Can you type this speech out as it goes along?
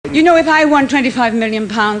You know, if I won 25 million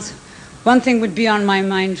pounds, one thing would be on my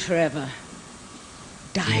mind forever.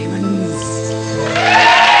 Diamonds.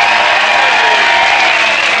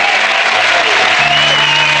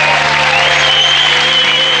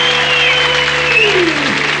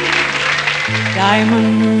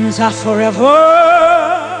 Diamonds are forever.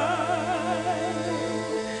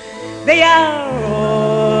 They are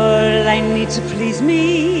all I need to please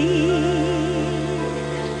me.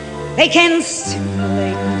 They can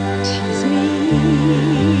stimulate and tease me.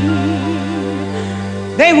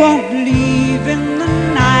 They won't leave in the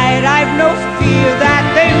night. I've no fear that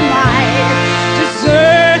they might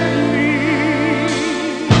desert me.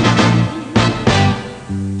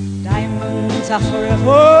 Diamonds are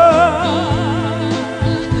forever.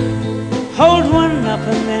 Hold one up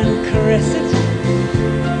and then caress it.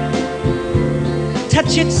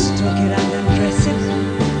 Touch it, stroke it, and then dress it.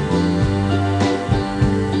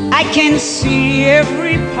 I can see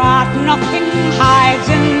every part, nothing hides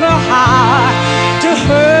in the heart to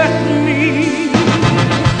hurt me.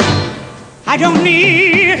 I don't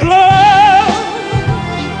need love,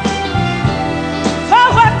 for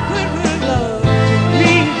what good will love do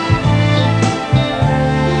me?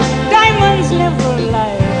 Diamonds never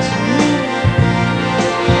lie to me,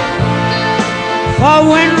 for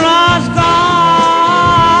when love's gone,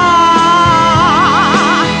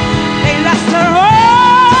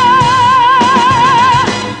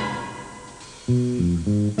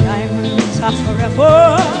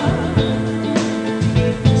 forever,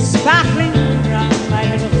 sparkling around my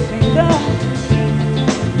little finger,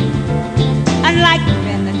 unlike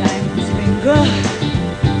when the diamonds linger.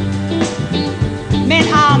 Men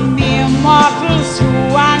are mere mortals who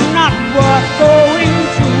are not worth going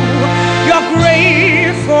to your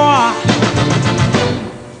grave for.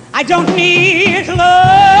 I don't need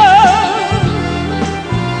love,